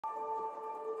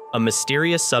A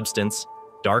mysterious substance,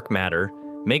 dark matter,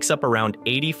 makes up around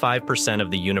 85%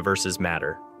 of the universe's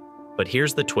matter. But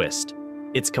here's the twist.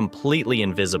 It's completely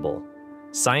invisible.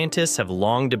 Scientists have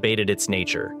long debated its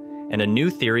nature, and a new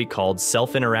theory called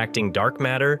self-interacting dark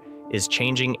matter is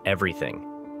changing everything.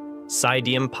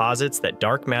 SIDM posits that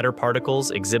dark matter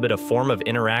particles exhibit a form of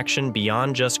interaction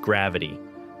beyond just gravity,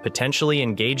 potentially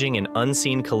engaging in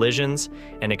unseen collisions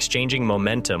and exchanging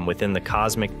momentum within the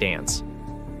cosmic dance.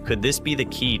 Could this be the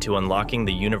key to unlocking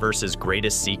the universe's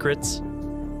greatest secrets?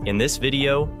 In this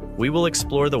video, we will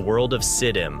explore the world of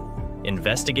SIDM,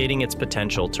 investigating its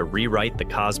potential to rewrite the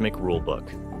cosmic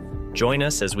rulebook. Join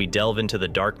us as we delve into the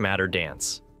dark matter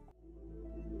dance.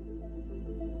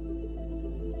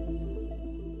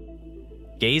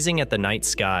 Gazing at the night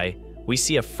sky, we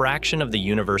see a fraction of the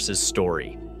universe's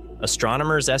story.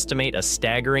 Astronomers estimate a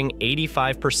staggering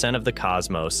 85% of the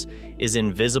cosmos is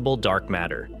invisible dark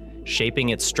matter, shaping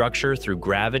its structure through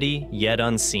gravity yet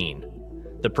unseen.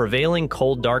 The prevailing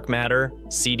cold dark matter,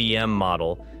 SIDM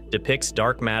model, depicts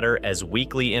dark matter as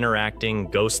weakly interacting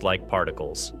ghost-like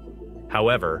particles.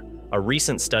 However, a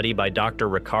recent study by Dr.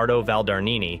 Riccardo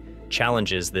Valdarnini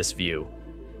challenges this view.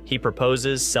 He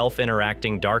proposes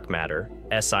self-interacting dark matter,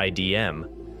 SIDM,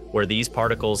 where these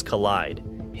particles collide,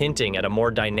 hinting at a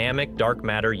more dynamic dark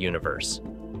matter universe.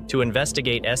 To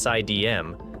investigate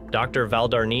SIDM, Dr.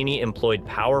 Valdarnini employed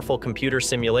powerful computer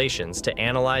simulations to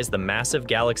analyze the massive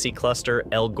galaxy cluster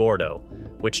El Gordo,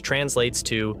 which translates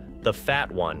to the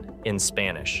fat one in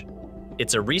Spanish.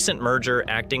 It's a recent merger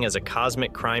acting as a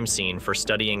cosmic crime scene for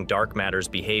studying dark matter's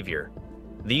behavior.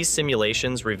 These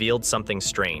simulations revealed something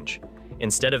strange.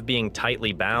 Instead of being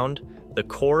tightly bound, the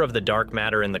core of the dark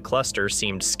matter in the cluster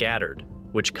seemed scattered,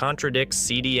 which contradicts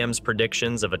SIDM's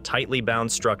predictions of a tightly bound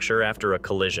structure after a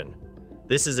collision.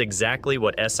 This is exactly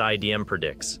what SIDM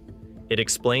predicts. It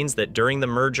explains that during the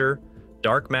merger,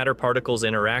 dark matter particles'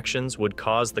 interactions would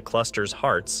cause the cluster's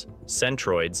hearts,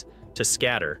 centroids, to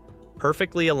scatter,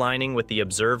 perfectly aligning with the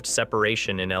observed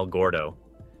separation in El Gordo.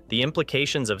 The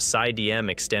implications of SIDM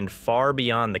extend far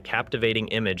beyond the captivating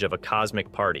image of a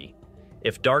cosmic party.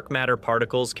 If dark matter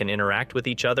particles can interact with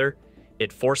each other,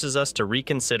 it forces us to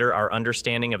reconsider our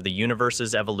understanding of the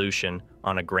universe's evolution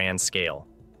on a grand scale.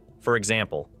 For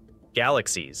example,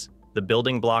 galaxies, the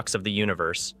building blocks of the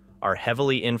universe, are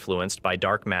heavily influenced by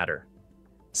dark matter.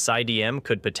 SIDM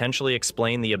could potentially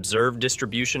explain the observed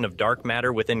distribution of dark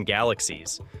matter within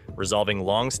galaxies, resolving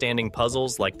long-standing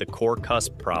puzzles like the core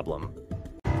cusp problem.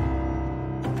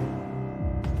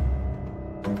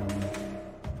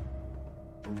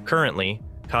 Currently,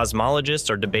 cosmologists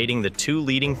are debating the two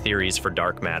leading theories for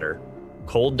dark matter: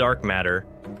 cold dark matter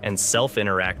and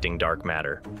self-interacting dark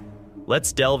matter.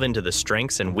 Let's delve into the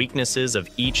strengths and weaknesses of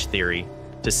each theory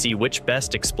to see which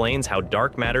best explains how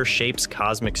dark matter shapes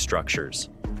cosmic structures.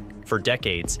 For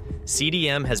decades,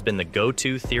 SIDM has been the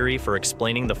go-to theory for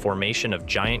explaining the formation of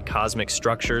giant cosmic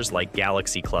structures like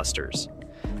galaxy clusters.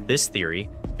 This theory,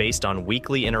 based on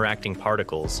weakly interacting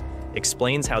particles,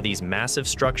 explains how these massive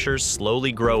structures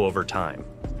slowly grow over time.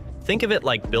 Think of it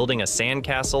like building a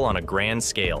sandcastle on a grand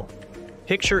scale.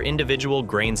 Picture individual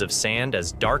grains of sand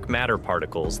as dark matter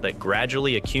particles that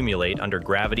gradually accumulate under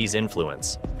gravity's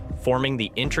influence, forming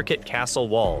the intricate castle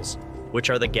walls, which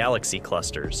are the galaxy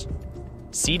clusters.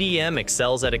 SIDM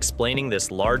excels at explaining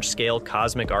this large-scale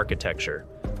cosmic architecture,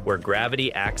 where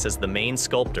gravity acts as the main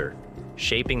sculptor,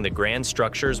 shaping the grand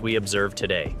structures we observe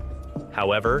today.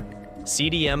 However,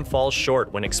 SIDM falls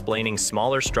short when explaining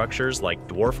smaller structures like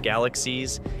dwarf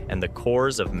galaxies and the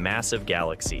cores of massive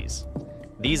galaxies.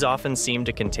 These often seem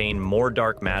to contain more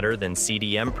dark matter than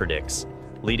SIDM predicts,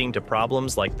 leading to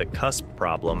problems like the cusp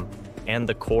problem and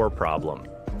the core problem.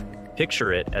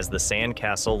 Picture it as the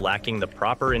sandcastle lacking the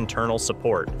proper internal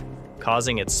support,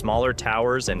 causing its smaller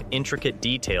towers and intricate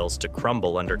details to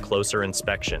crumble under closer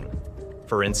inspection.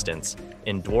 For instance,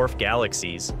 in dwarf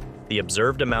galaxies, the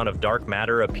observed amount of dark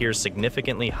matter appears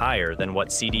significantly higher than what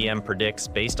SIDM predicts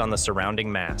based on the surrounding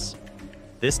mass.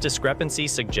 This discrepancy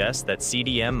suggests that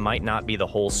SIDM might not be the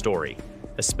whole story,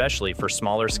 especially for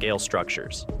smaller-scale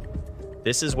structures.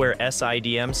 This is where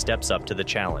SIDM steps up to the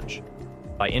challenge.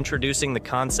 By introducing the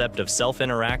concept of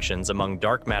self-interactions among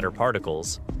dark matter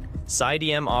particles,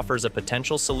 SIDM offers a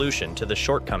potential solution to the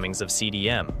shortcomings of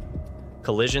SIDM.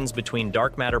 Collisions between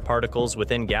dark matter particles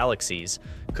within galaxies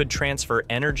could transfer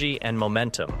energy and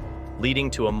momentum, leading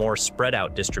to a more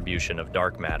spread-out distribution of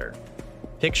dark matter.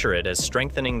 Picture it as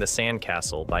strengthening the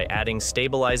sandcastle by adding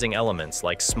stabilizing elements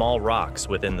like small rocks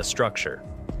within the structure.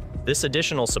 This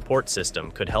additional support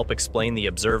system could help explain the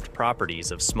observed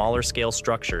properties of smaller-scale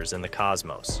structures in the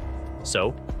cosmos.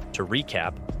 So, to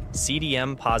recap,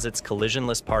 CDM posits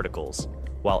collisionless particles,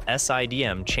 while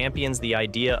SIDM champions the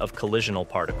idea of collisional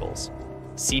particles.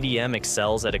 CDM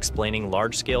excels at explaining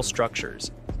large-scale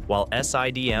structures, while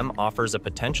SIDM offers a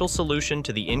potential solution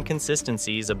to the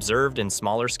inconsistencies observed in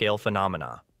smaller-scale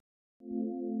phenomena.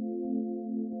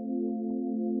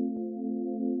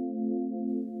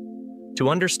 To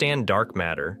understand dark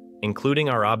matter, including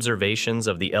our observations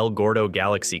of the Gordo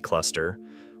galaxy cluster,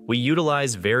 we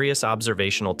utilize various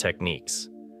observational techniques.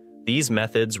 These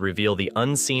methods reveal the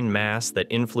unseen mass that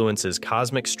influences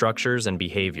cosmic structures and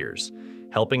behaviors,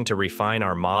 helping to refine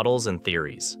our models and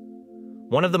theories.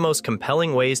 One of the most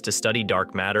compelling ways to study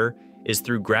dark matter is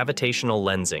through gravitational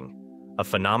lensing, a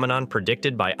phenomenon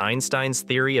predicted by Einstein's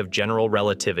theory of general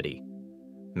relativity.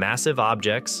 Massive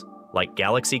objects, like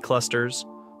galaxy clusters,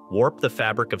 warp the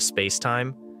fabric of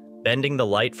spacetime, bending the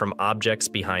light from objects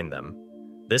behind them.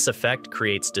 This effect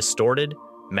creates distorted,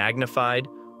 magnified,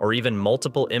 or even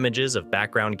multiple images of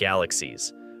background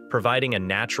galaxies, providing a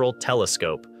natural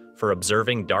telescope for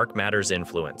observing dark matter's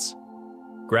influence.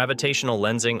 Gravitational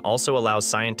lensing also allows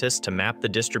scientists to map the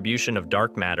distribution of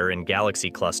dark matter in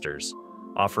galaxy clusters,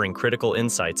 offering critical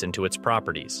insights into its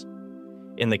properties.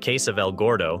 In the case of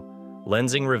Gordo,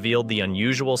 lensing revealed the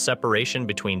unusual separation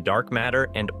between dark matter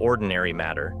and ordinary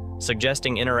matter,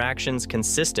 suggesting interactions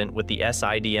consistent with the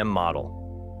SIDM model.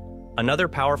 Another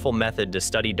powerful method to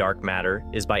study dark matter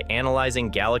is by analyzing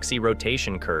galaxy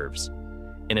rotation curves.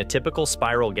 In a typical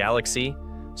spiral galaxy,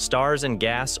 stars and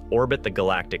gas orbit the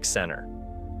galactic center.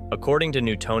 According to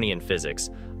Newtonian physics,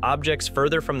 objects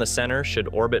further from the center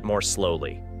should orbit more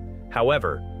slowly.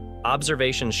 However,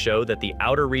 observations show that the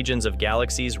outer regions of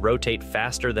galaxies rotate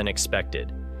faster than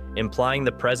expected, implying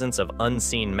the presence of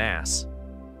unseen mass,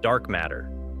 dark matter.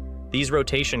 These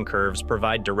rotation curves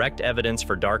provide direct evidence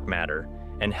for dark matter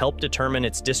and help determine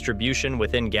its distribution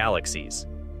within galaxies.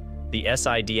 The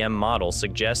SIDM model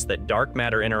suggests that dark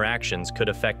matter interactions could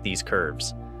affect these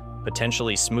curves,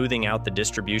 potentially smoothing out the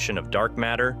distribution of dark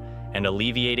matter and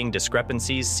alleviating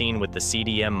discrepancies seen with the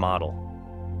CDM model.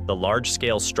 The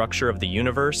large-scale structure of the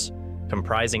universe,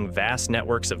 comprising vast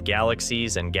networks of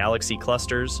galaxies and galaxy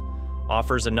clusters,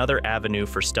 offers another avenue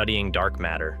for studying dark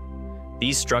matter.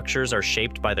 These structures are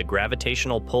shaped by the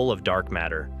gravitational pull of dark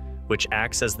matter, which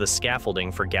acts as the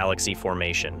scaffolding for galaxy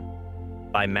formation.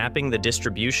 By mapping the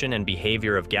distribution and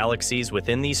behavior of galaxies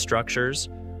within these structures,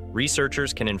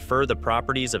 researchers can infer the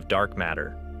properties of dark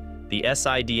matter. The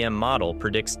SIDM model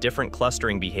predicts different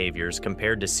clustering behaviors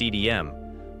compared to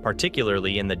CDM,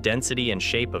 particularly in the density and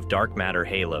shape of dark matter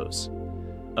halos.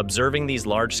 Observing these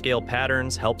large-scale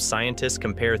patterns helps scientists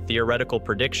compare theoretical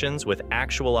predictions with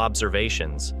actual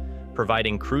observations,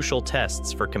 providing crucial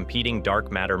tests for competing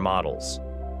dark matter models.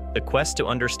 The quest to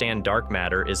understand dark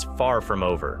matter is far from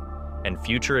over, and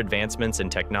future advancements in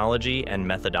technology and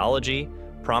methodology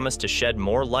promise to shed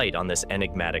more light on this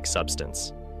enigmatic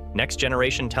substance.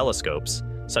 Next-generation telescopes,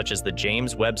 such as the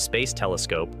James Webb Space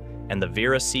Telescope and the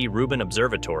Vera C. Rubin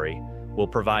Observatory, will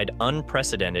provide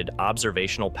unprecedented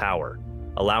observational power,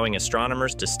 allowing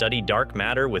astronomers to study dark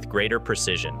matter with greater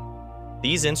precision.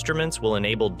 These instruments will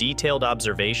enable detailed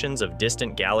observations of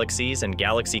distant galaxies and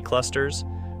galaxy clusters,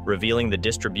 revealing the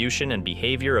distribution and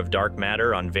behavior of dark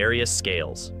matter on various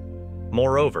scales.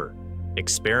 Moreover,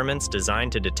 experiments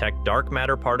designed to detect dark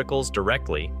matter particles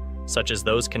directly, such as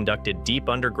those conducted deep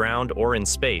underground or in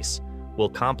space, will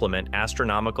complement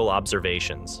astronomical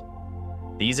observations.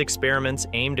 These experiments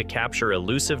aim to capture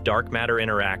elusive dark matter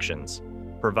interactions,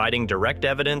 providing direct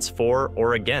evidence for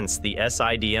or against the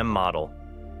SIDM model.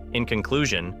 In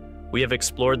conclusion, we have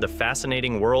explored the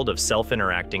fascinating world of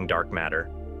self-interacting dark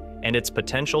matter and its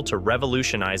potential to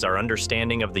revolutionize our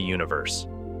understanding of the universe.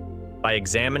 By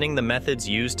examining the methods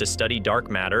used to study dark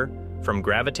matter, from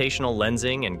gravitational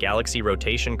lensing and galaxy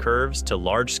rotation curves to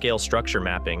large-scale structure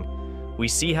mapping, we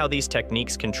see how these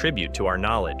techniques contribute to our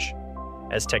knowledge.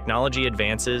 As technology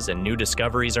advances and new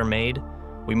discoveries are made,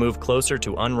 we move closer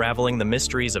to unraveling the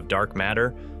mysteries of dark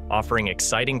matter, offering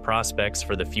exciting prospects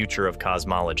for the future of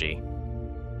cosmology.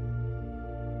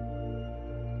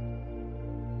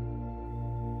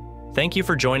 Thank you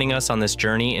for joining us on this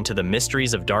journey into the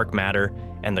mysteries of dark matter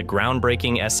and the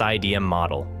groundbreaking SIDM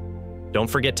model. Don't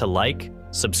forget to like,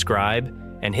 subscribe,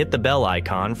 and hit the bell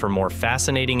icon for more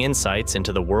fascinating insights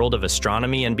into the world of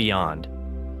astronomy and beyond.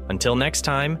 Until next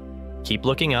time, keep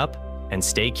looking up and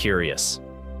stay curious.